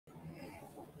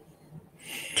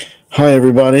Hi,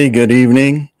 everybody. Good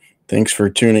evening. Thanks for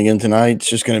tuning in tonight. It's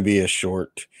just going to be a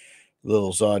short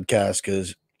little Zodcast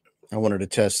because I wanted to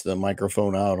test the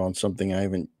microphone out on something I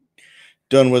haven't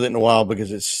done with it in a while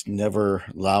because it's never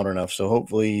loud enough. So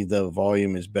hopefully the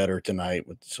volume is better tonight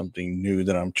with something new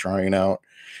that I'm trying out.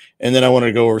 And then I want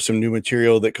to go over some new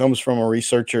material that comes from a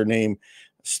researcher named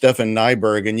Stefan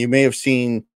Nyberg. And you may have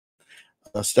seen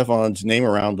Stefan's name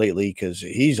around lately because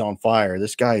he's on fire.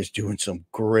 This guy is doing some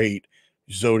great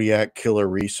Zodiac killer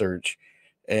research.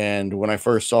 And when I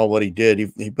first saw what he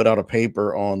did, he put out a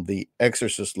paper on the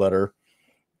Exorcist letter,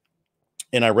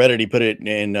 and I read it. He put it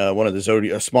in one of the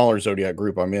Zodiac, a smaller Zodiac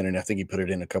group I'm in, and I think he put it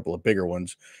in a couple of bigger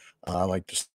ones. I like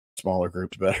the smaller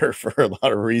groups better for a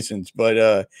lot of reasons, but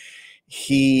I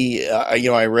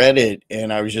read it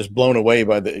and I was just blown away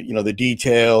by the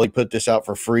detail. He put this out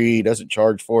for free, he doesn't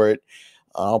charge for it.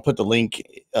 I'll put the link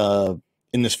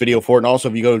in this video for it. And also,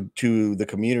 if you go to the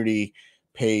community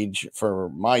page for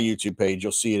my YouTube page,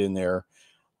 you'll see it in there.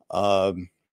 And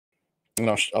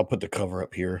I'll put the cover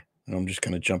up here. And I'm just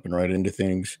kind of jumping right into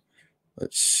things.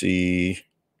 Let's see.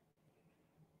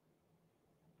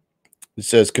 It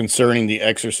says concerning the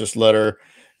Exorcist letter.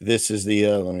 This is the,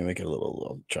 let me make it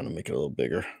I'm trying to make it a little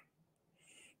bigger.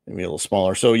 Maybe a little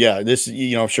smaller. So yeah, this,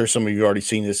 I'm sure some of you already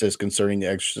seen this as concerning the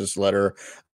Exorcist letter,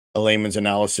 a layman's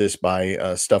analysis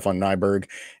by Stefan Nyberg,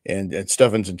 and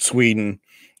Stefan's in Sweden,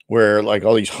 where like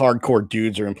all these hardcore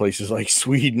dudes are in places like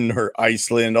Sweden or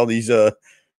Iceland, all these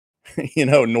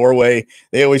Norway.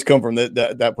 They always come from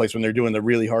that place when they're doing the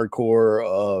really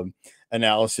hardcore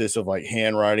analysis of like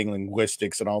handwriting,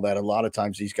 linguistics, and all that. A lot of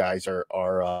times these guys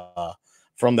are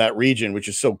from that region, which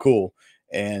is so cool.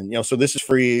 And so this is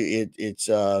free. It's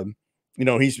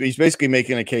he's basically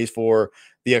making a case for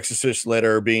the Exorcist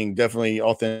letter being definitely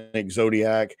authentic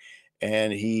Zodiac,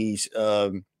 and he's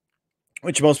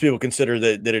which most people consider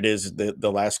that it is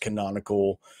the last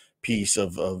canonical piece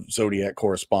of Zodiac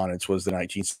correspondence was the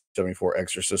 1974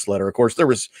 Exorcist letter. Of course, there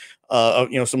was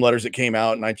some letters that came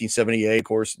out in 1978, of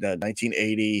course,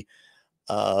 1980.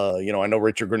 I know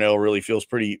Richard Grinnell really feels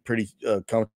pretty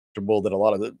comfortable that a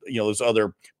lot of the those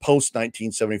other post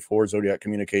 1974 Zodiac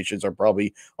communications are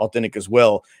probably authentic as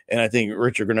well. And I think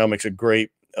Richard Grinnell makes a great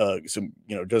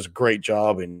does a great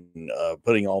job in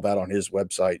putting all that on his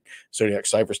website,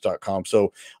 zodiacciphers.com.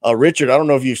 So Richard, I don't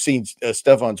know if you've seen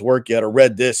Stefan's work yet or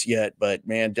read this yet, but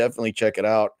man, definitely check it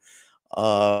out,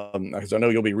 because I know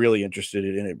you'll be really interested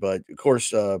in it. But of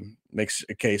course, makes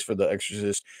a case for the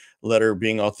Exorcist letter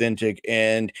being authentic,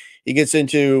 and he gets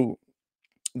into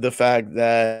the fact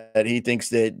that he thinks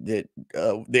that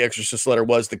the Exorcist letter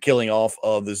was the killing off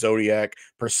of the Zodiac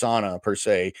persona per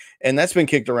se, and that's been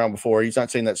kicked around before. He's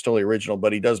not saying that's totally original,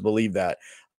 but he does believe that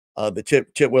the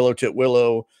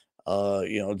Titwillow,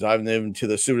 diving into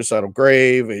the suicidal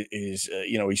grave is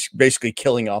he's basically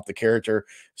killing off the character.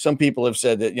 Some people have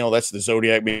said that that's the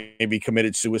Zodiac maybe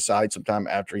committed suicide sometime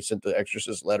after he sent the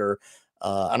Exorcist letter.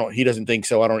 He doesn't think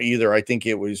so. I don't either. I think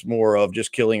it was more of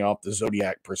just killing off the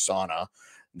Zodiac persona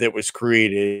that was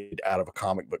created out of a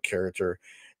comic book character.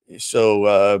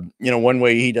 So, one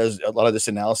way he does a lot of this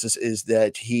analysis is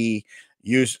that he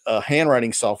used a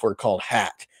handwriting software called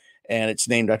Hat, and it's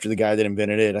named after the guy that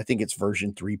invented it. I think it's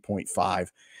version 3.5,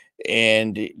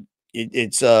 and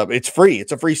it's free.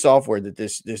 It's a free software that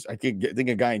this I think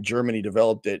a guy in Germany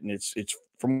developed it, and it's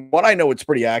from what I know, it's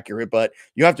pretty accurate, but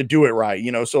you have to do it right.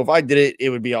 So if I did it, it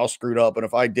would be all screwed up, and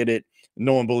if I did it,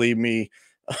 no one believed me.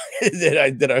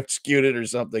 that I skewed it or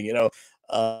something,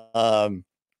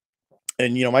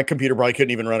 and my computer probably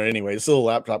couldn't even run it anyway. This little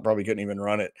laptop probably couldn't even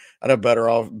run it. I'd have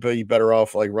be better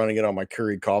off like running it on my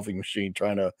Keurig coffee machine,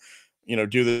 trying to,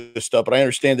 do this stuff. But I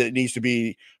understand that it needs to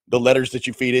be the letters that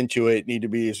you feed into it need to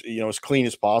be as clean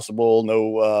as possible.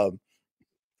 No,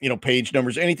 page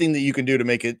numbers, anything that you can do to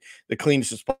make it the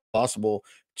cleanest as possible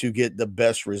to get the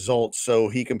best results. So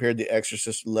he compared the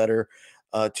Exorcist letter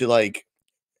to like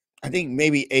I think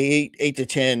maybe eight to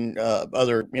 10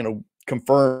 other,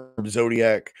 confirmed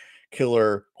Zodiac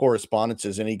killer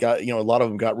correspondences. And he got, a lot of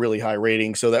them got really high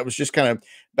ratings. So that was just kind of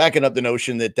backing up the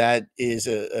notion that that is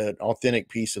an authentic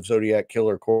piece of Zodiac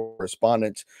killer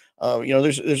correspondence.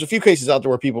 There's a few cases out there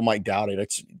where people might doubt it.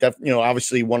 It's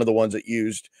obviously one of the ones that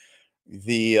used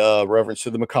the reference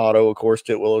to the Mikado, of course,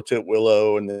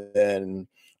 Titwillow, and then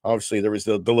obviously there was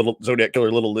the little Zodiac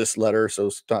killer little list letter.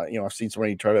 So I've seen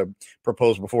somebody try to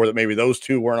propose before that maybe those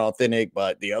two weren't authentic,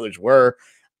 but the others were.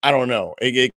 I don't know.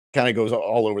 It kind of goes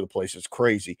all over the place. It's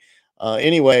crazy.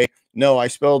 Anyway, no, I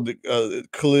spelled the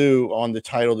clue on the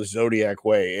title the Zodiac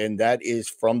way, and that is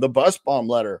from the bus bomb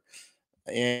letter.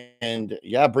 And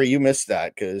yeah, Bree, you missed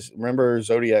that because remember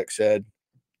Zodiac said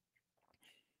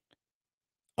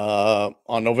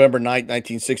On November 9th,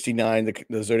 1969,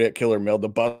 the Zodiac killer mailed the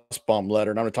bus bomb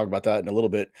letter, and I'm going to talk about that in a little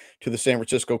bit, to the San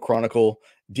Francisco Chronicle,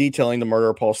 detailing the murder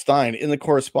of Paul Stein. In the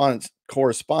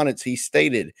correspondence, he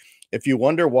stated, "If you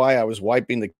wonder why I was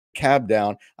wiping the cab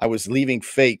down, I was leaving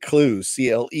fake clues,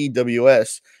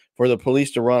 CLEWS, for the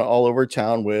police to run all over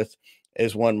town with,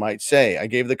 as one might say. I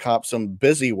gave the cops some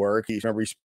busy work." He remember he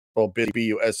spelled busy,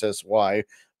 BUSSY,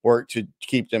 work to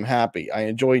keep them happy. "I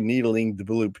enjoy needling the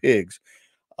blue pigs."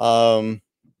 Um,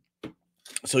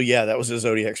 so yeah, that was the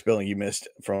Zodiac spelling you missed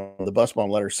from the bus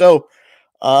bomb letter. So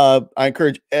I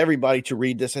encourage everybody to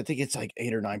read this. I think it's like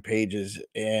 8 or 9 pages,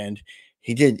 and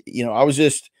he did. I was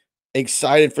just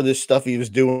excited for this stuff he was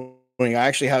doing. I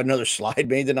actually had another slide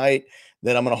made tonight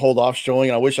that I'm going to hold off showing,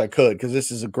 and I wish I could because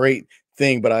this is a great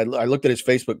thing. But I looked at his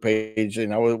Facebook page,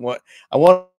 and I want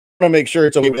to make sure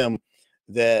it's okay with him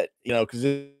that because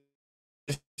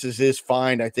this is his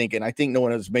find, I think, and I think no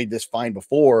one has made this find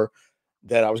before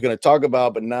that I was going to talk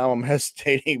about, but now I'm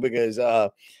hesitating because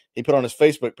he put on his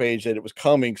Facebook page that it was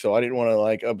coming, so I didn't want to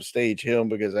like upstage him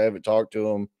because I haven't talked to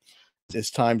him.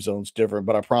 His time zone's different,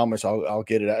 but I promise I'll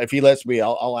get it out. If he lets me,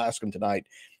 I'll ask him tonight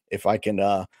if I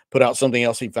can put out something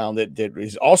else he found that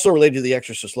is also related to the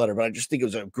Exorcist letter. But I just think it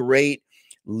was a great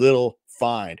little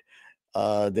find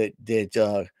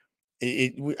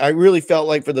I really felt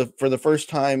like for the first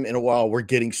time in a while we're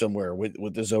getting somewhere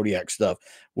with the Zodiac stuff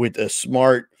with a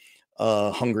smart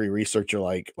hungry researcher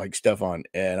like Stefan,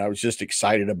 and I was just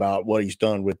excited about what he's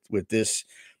done with this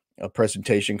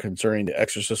presentation concerning the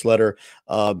Exorcist letter.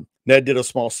 Ned did a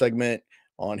small segment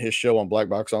on his show on Black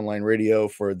Box Online Radio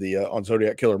for the on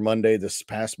Zodiac Killer Monday, this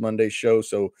past Monday show.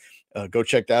 So go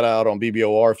check that out on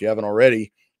BBOR if you haven't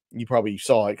already. You probably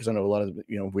saw it because I know a lot of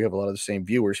we have a lot of the same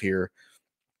viewers here,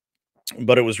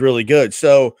 but it was really good.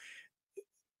 So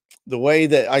the way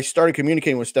that I started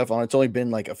communicating with Stefan, it's only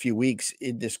been like a few weeks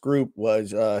in this group,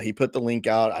 was he put the link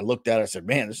out. I looked at it, I said,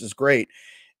 "Man, this is great."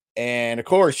 And of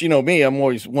course, you know me, I'm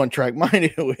always one track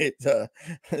minded with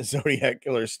Zodiac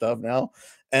killer stuff now.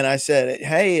 And I said,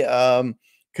 "Hey,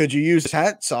 could you use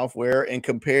hat software and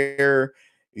compare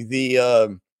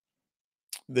the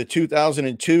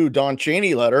 2002 Don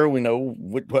Chaney letter? We know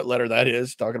what letter that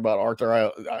is, talking about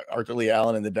Arthur Lee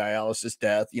Allen and the dialysis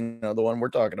death, the one we're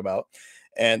talking about,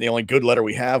 and the only good letter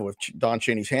we have with Don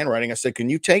Chaney's handwriting." I said, "Can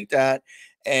you take that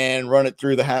and run it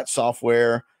through the hat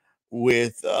software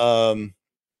with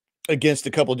against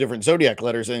a couple different Zodiac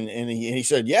letters?" And he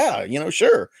said, "Yeah,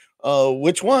 sure.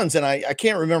 Which ones?" And I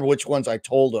can't remember which ones I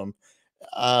told him.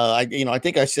 I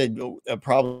think I said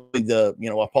probably the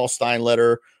a Paul Stein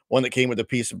letter, one that came with a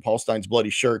piece of Paul Stein's bloody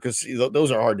shirt, because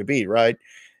those are hard to beat, right?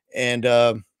 And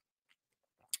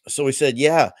so he said,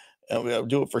 "Yeah, I'll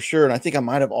do it for sure." And I think I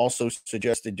might have also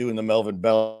suggested doing the Melvin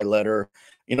Bell letter.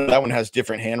 That one has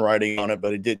different handwriting on it,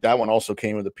 but that one also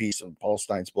came with a piece of Paul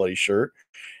Stein's bloody shirt.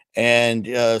 And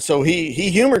so he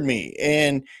humored me,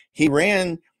 and he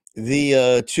ran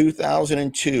the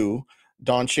 2002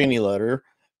 Don Cheney letter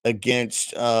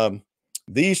against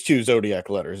these two Zodiac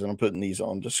letters, and I'm putting these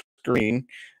on the screen.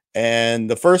 And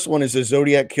the first one is the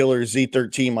Zodiac Killer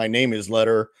Z13 My Name Is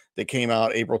letter that came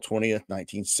out April 20th,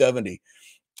 1970.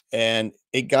 And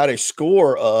it got a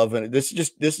score of, and this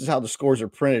is how the scores are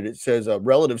printed. It says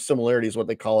relative similarity is what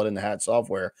they call it in the hat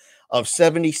software, of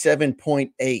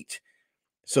 77.8.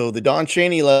 So the Don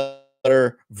Cheney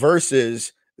letter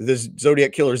versus the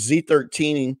Zodiac Killer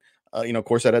Z13, of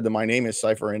course, that had the My Name Is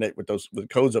cipher in it with the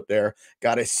codes up there,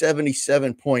 got a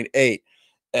 77.8.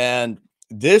 And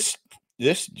this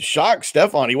shocked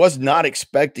Stefan. He was not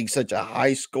expecting such a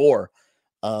high score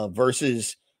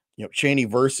versus Cheney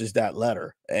versus that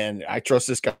letter. And I trust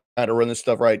this guy to run this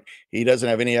stuff right. He doesn't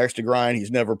have any extra grind.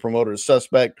 He's never promoted a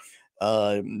suspect,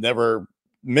 never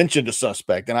mentioned a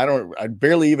suspect, and I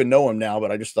barely even know him now,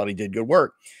 but I just thought he did good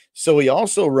work. So he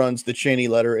also runs the Cheney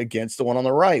letter against the one on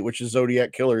the right, which is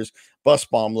Zodiac Killer's bus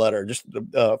bomb letter. Just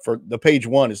for the page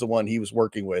one is the one he was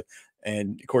working with,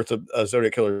 and of course the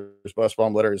Zodiac Killer's bus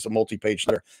bomb letter is a multi-page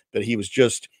letter, but he was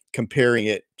just comparing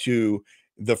it to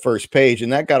the first page,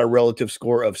 and that got a relative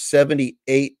score of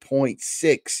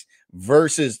 78.6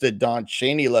 versus the Don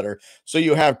Cheney letter. So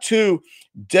you have two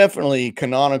definitely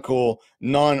canonical,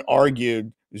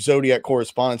 non-argued Zodiac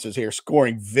correspondences here,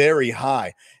 scoring very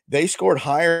high. They scored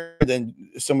higher than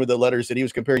some of the letters that he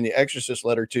was comparing the Exorcist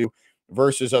letter to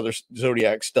versus other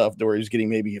Zodiac stuff, where he was getting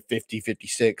maybe a 50,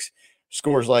 56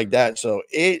 scores like that. So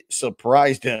it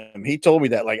surprised him. He told me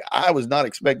that, like, I was not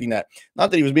expecting that.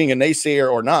 Not that he was being a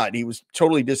naysayer or not. He was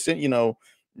totally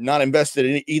not invested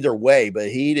in either way, but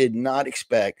he did not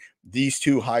expect these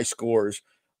two high scores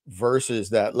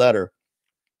versus that letter.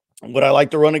 Would I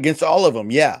like to run against all of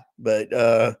them? Yeah, but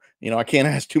I can't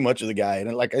ask too much of the guy.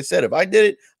 And like I said, if I did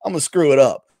it, I'm gonna screw it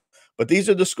up. But these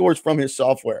are the scores from his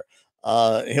software.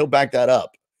 He'll back that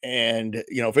up. And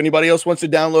if anybody else wants to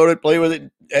download it, play with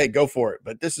it, hey, go for it.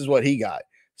 But this is what he got: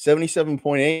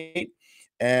 77.8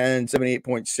 and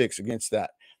 78.6 against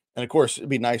that. And of course, it'd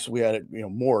be nice if we had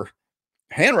more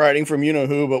handwriting from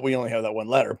who, but we only have that one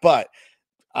letter. But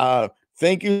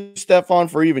thank you, Stefan,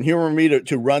 for even humoring me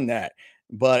to run that.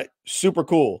 But super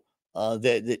cool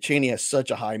that Cheney has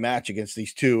such a high match against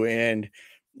these two. And,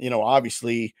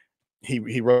 obviously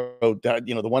he wrote that,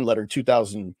 the one letter in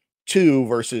 2002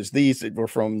 versus these that were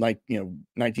from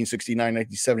 1969,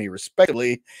 1970,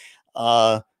 respectively.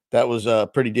 That was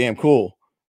pretty damn cool.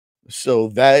 So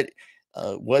that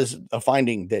was a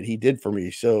finding that he did for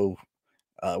me. So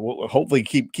we'll hopefully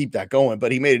keep that going.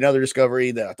 But he made another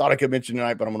discovery that I thought I could mention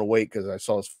tonight, but I'm going to wait because I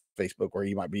saw his Facebook where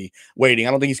he might be waiting.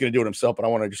 I don't think he's going to do it himself, but I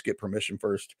want to just get permission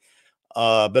first.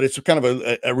 But it's kind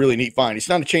of a really neat find. It's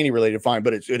not a Cheney related find,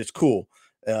 but it's cool.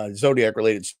 Zodiac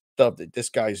related stuff that this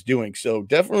guy's doing. So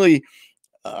definitely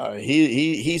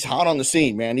he's hot on the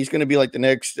scene, man. He's going to be like the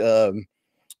next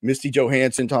Misty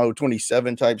Johansson, Tahoe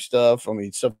 27 type stuff. I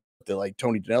mean, stuff that like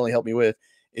Tony Donnelly helped me with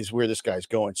is where this guy's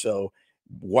going. So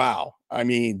wow. I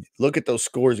mean, look at those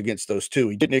scores against those two.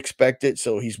 He didn't expect it.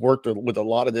 So he's worked with a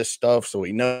lot of this stuff. So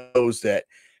he knows that,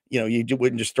 you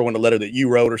wouldn't just throw in a letter that you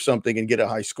wrote or something and get a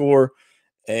high score.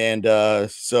 And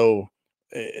so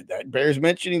that bears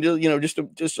mentioning, just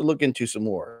to look into some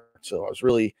more. So I was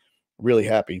really, really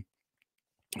happy.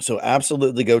 So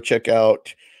absolutely go check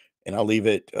out, and I'll leave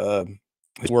it,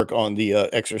 his work on the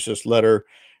Exorcist letter.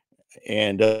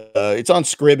 And it's on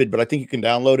Scribd, but I think you can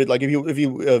download it. Like if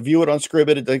you view it on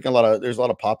Scribd, I think there's a lot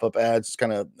of pop-up ads. It's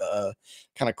kind of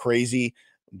crazy,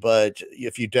 but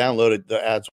if you download it, the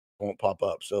ads won't pop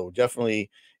up. So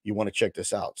definitely you want to check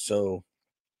this out. So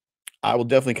I will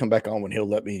definitely come back on when he'll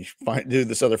let me do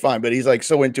this other find. But he's like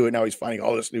so into it now, he's finding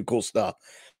all this new cool stuff.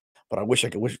 But I wish I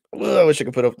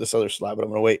could put up this other slide, but I'm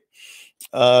gonna wait.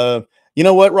 You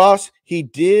know what, Ross? He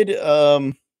did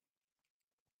by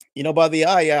the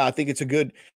eye, yeah, I think it's a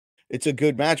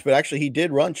good match, but actually he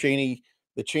did run the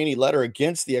Cheney letter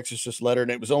against the Exorcist letter, and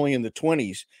it was only in the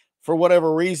 20s for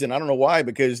whatever reason. I don't know why,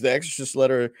 because the Exorcist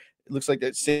letter, it looks like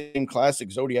that same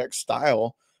classic Zodiac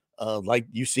style, like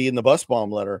you see in the Bus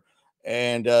Bomb letter,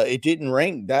 and it didn't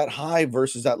rank that high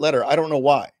versus that letter. I don't know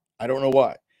why. I don't know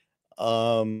why.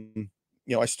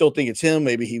 I still think it's him.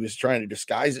 Maybe he was trying to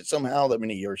disguise it somehow that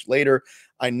many years later.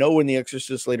 I know when the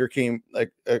Exorcist later came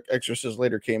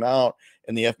out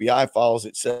and the FBI files,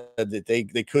 it said that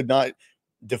they could not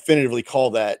definitively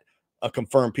call that a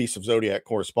confirmed piece of Zodiac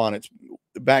correspondence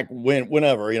back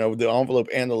whenever, the envelope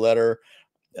and the letter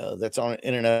that's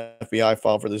in an FBI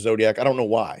file for the Zodiac. I don't know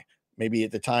why. Maybe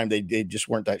at the time they just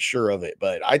weren't that sure of it,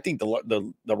 but I think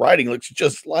the writing looks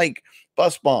just like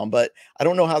Bus Bomb, but I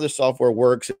don't know how the software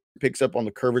works. It picks up on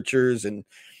the curvatures and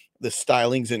the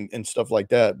stylings and stuff like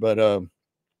that. But oh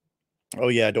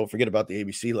yeah, don't forget about the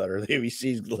ABC letter. The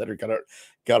ABC letter got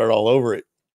it all over it.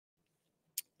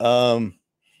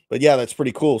 But yeah, that's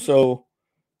pretty cool. So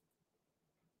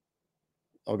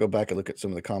I'll go back and look at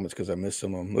some of the comments because I missed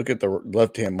some of them. Look at the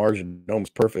left-hand margin.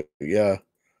 Almost perfect. Yeah.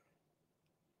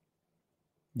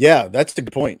 Yeah, that's a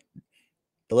good point.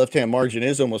 The left-hand margin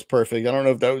is almost perfect. I don't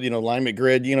know if that, alignment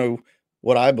grid,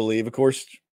 what I believe. Of course,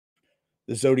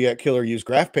 the Zodiac killer used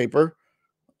graph paper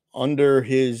under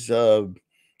his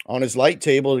on his light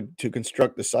table to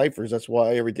construct the ciphers. That's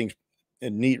why everything's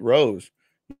in neat rows.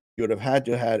 You would have had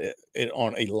to had it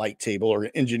on a light table or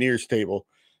an engineer's table.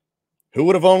 Who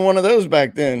would have owned one of those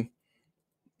back then?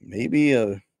 Maybe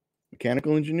a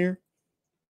mechanical engineer.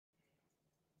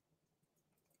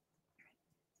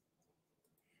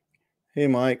 Hey,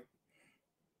 Mike.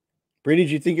 Brady,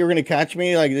 did you think you were going to catch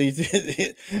me? Like,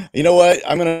 you know what?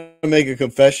 I'm going to make a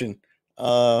confession.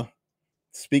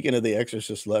 Speaking of the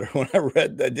Exorcist letter, when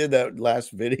I did that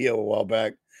last video a while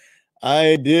back,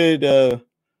 I did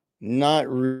not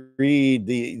read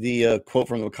the quote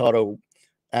from the Mikado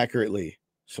accurately.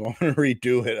 So I'm going to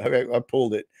redo it. I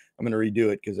pulled it. I'm going to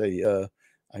redo it because I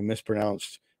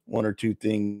mispronounced one or two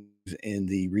things in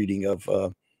the reading of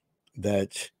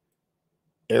that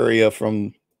area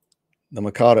from the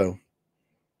Mikado.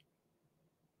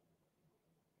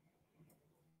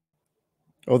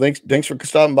 Oh, thanks for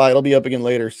stopping by. It'll be up again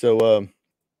later. So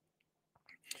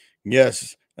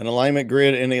yes, an alignment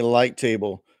grid and a light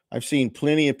table. I've seen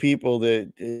plenty of people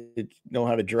that know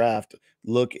how to draft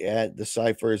look at the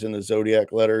ciphers and the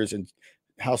Zodiac letters and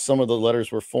how some of the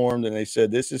letters were formed, and they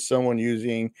said this is someone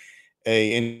using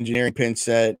a engineering pin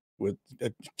set with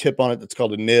a tip on it that's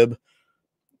called a nib,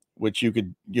 which you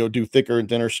could, do thicker and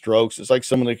thinner strokes. It's like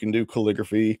someone that can do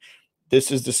calligraphy. This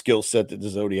is the skill set that the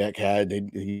Zodiac had.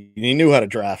 He knew how to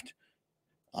draft.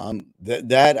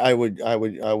 That I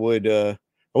wouldn't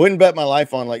bet my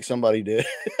life on like somebody did,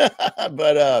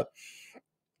 but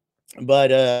I'm about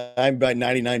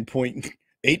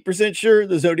 99.8% sure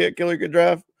the Zodiac killer could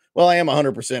draft. Well, I am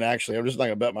 100% actually. I'm just not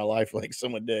gonna bet my life like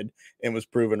someone did and was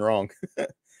proven wrong.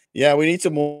 Yeah, we need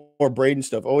some more Braden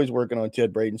stuff. Always working on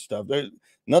Ted Braden stuff.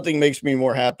 Nothing makes me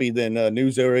more happy than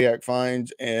new Zodiac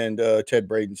finds and Ted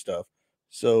Braden stuff.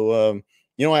 So,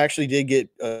 I actually did get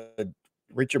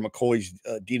Richard McCoy's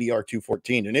DDR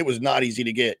 214, and it was not easy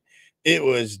to get. It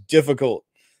was difficult.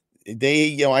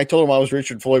 I told him I was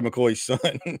Richard Floyd McCoy's son.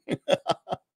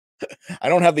 I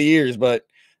don't have the years, but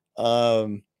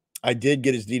I did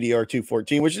get his DDR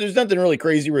 214, which there's nothing really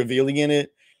crazy revealing in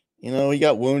it. He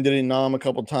got wounded in Nam a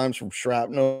couple times from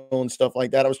shrapnel and stuff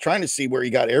like that. I was trying to see where he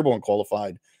got airborne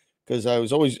qualified because I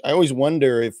always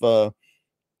wonder if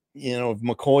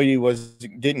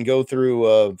McCoy didn't go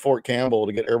through Fort Campbell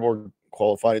to get airborne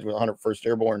qualified with 101st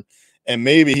Airborne, and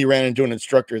maybe he ran into an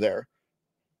instructor there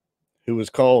who was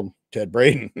called Ted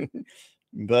Braden.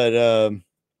 But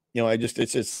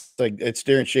it's like it's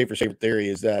Darren Schaefer's favorite theory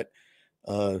is that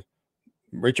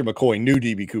Richard McCoy knew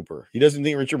DB Cooper. He doesn't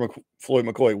think Floyd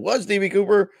McCoy was DB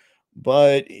Cooper,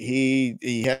 but he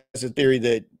has a theory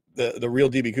that the real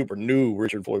DB Cooper knew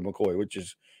Richard Floyd McCoy, which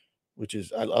is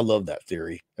I love that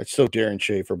theory. That's so Darren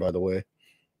Schaefer, by the way.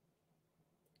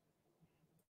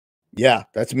 Yeah,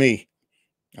 that's me.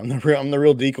 I'm the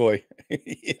real decoy.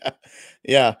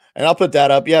 Yeah, and I'll put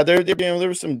that up. Yeah, there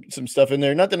was some stuff in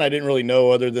there. Nothing I didn't really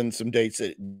know other than some dates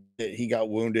that he got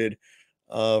wounded,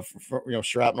 for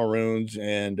shrapnel wounds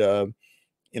and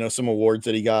some awards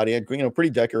that he got. He had pretty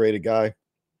decorated guy.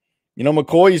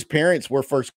 McCoy's parents were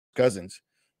first cousins.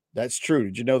 That's true.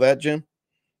 Did you know that, Jim?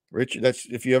 Richard,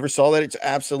 if you ever saw that, it's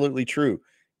absolutely true.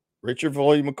 Richard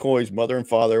Floyd McCoy's mother and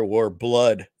father were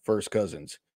blood first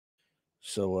cousins.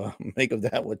 So make of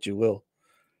that what you will.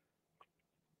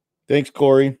 Thanks,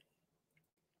 Corey.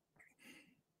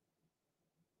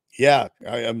 Yeah,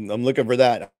 I'm looking for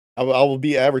that. I will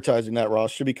be advertising that,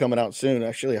 Ross. Should be coming out soon.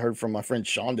 Actually, I heard from my friend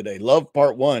Sean today. Love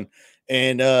part 1.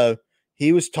 And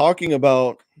he was talking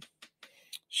about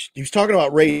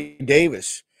Ray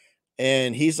Davis.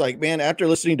 And he's like, man, after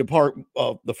listening to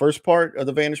the first part of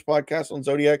the Vanish podcast on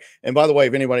Zodiac, and by the way,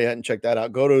 if anybody hadn't checked that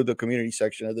out, go to the community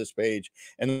section of this page,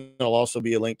 and there'll also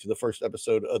be a link to the first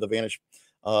episode of the Vanish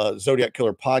Zodiac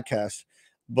Killer podcast.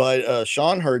 But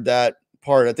Sean heard that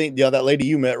part. I think that lady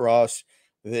you met, Ross,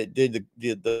 that did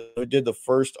the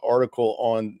first article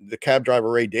on the cab driver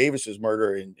Ray Davis's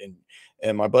murder,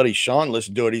 and my buddy Sean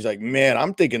listened to it. He's like, man,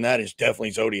 I'm thinking that is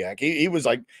definitely Zodiac. He was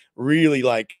like really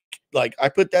like I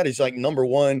put that as like number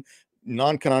 1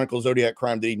 non-canonical Zodiac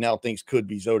crime that he now thinks could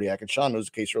be Zodiac. And Sean knows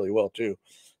the case really well too.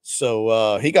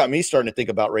 So he got me starting to think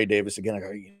about Ray Davis again. I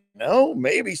go,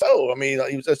 maybe so. I mean,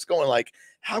 he was just going like,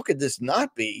 how could this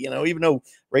not be? Even though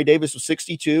Ray Davis was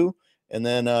 62 and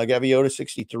then Gaviota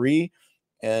 63.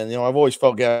 And, I've always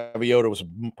felt Gaviota was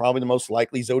probably the most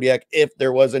likely Zodiac if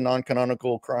there was a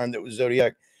non-canonical crime that was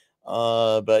Zodiac.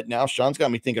 But now Sean's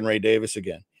got me thinking Ray Davis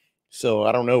again. So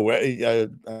I don't know.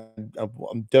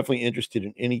 I'm definitely interested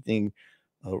in anything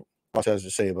Ross has to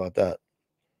say about that.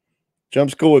 Jump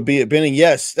school would be at Benning.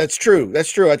 Yes, that's true.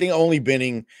 That's true. I think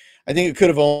it could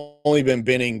have only been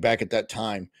Benning back at that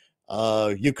time.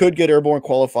 You could get airborne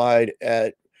qualified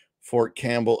at Fort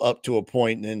Campbell up to a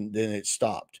point, and then it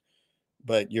stopped.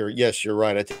 But you're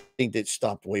right. I think it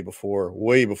stopped way before it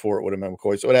would have been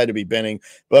McCoy. So it had to be Benning.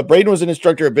 But Braden was an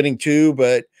instructor at Benning too,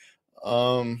 but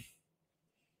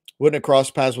wouldn't have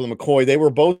crossed paths with McCoy. They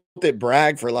were both at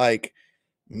Bragg for like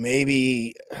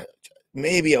maybe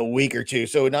a week or two.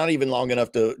 So not even long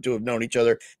enough to have known each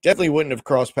other. Definitely wouldn't have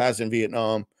crossed paths in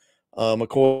Vietnam.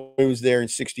 McCoy was there in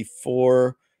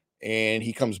 64 and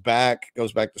he goes back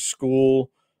to school.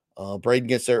 Braden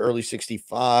gets there early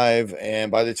 65.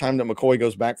 And by the time that McCoy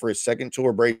goes back for his second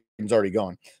tour, Braden's already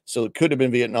gone. So it could have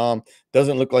been Vietnam.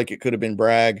 Doesn't look like it could have been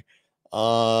Bragg.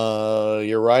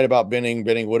 You're right about Benning.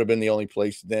 Benning would have been the only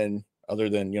place then, other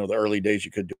than the early days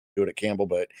you could do it at Campbell,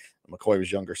 but McCoy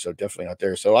was younger, so definitely not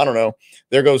there. So I don't know.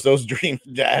 There goes those dreams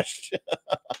dashed.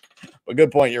 But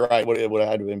good point. You're right. It would have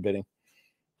had to have been Benning.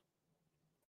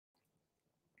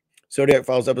 Zodiac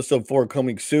Files episode 4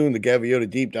 coming soon. The Gaviota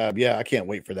deep dive. Yeah, I can't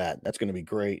wait for that. That's going to be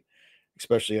great.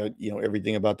 Especially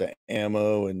everything about the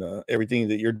ammo and everything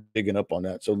that you're digging up on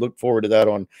that. So look forward to that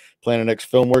on Planet X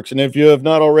Filmworks. And if you have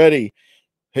not already,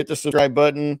 hit the subscribe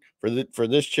button for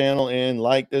this channel and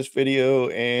like this video,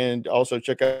 and also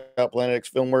check out Planet X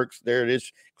Filmworks. There it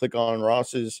is. Click on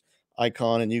Ross's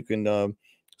icon, and you can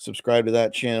subscribe to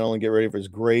that channel and get ready for his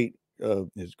great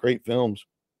films.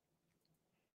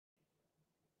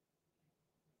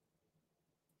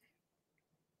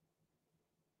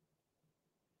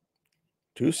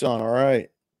 Tucson, all right.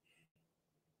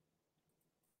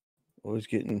 Always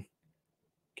getting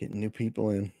new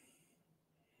people in.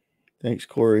 Thanks,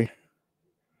 Corey.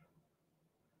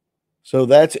 So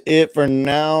that's it for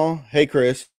now. Hey,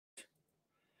 Chris.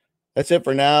 That's it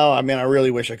for now. I mean, I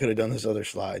really wish I could have done this other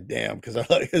slide. Damn, because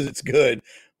it's good,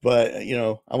 but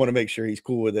I want to make sure he's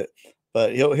cool with it.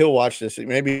 But he'll watch this.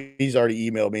 Maybe he's already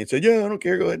emailed me and said, "Yeah, I don't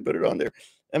care. Go ahead and put it on there."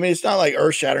 I mean, it's not like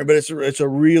earth shattering, but it's a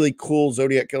really cool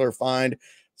Zodiac killer find.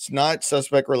 It's not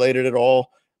suspect related at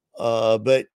all,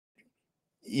 but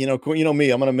me,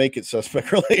 I'm gonna make it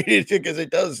suspect related because it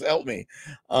does help me.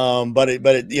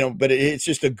 It's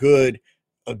just a good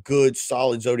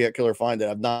solid Zodiac killer find that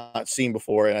I've not seen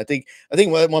before. And I think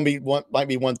what might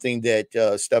be one thing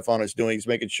that Stefan is doing is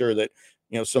making sure that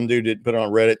some dude did put it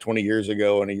on Reddit 20 years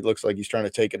ago and he looks like he's trying to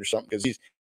take it or something, because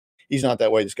he's not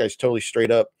that way. This guy's totally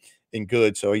straight up and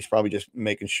good, so he's probably just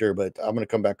making sure. But I'm gonna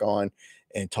come back on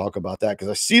and talk about that because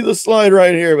I see the slide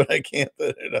right here, but I can't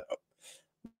put it up.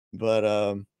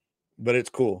 But it's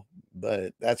cool.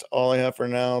 But that's all I have for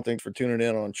now. Thanks for tuning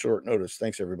in on short notice.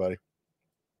 Thanks, everybody.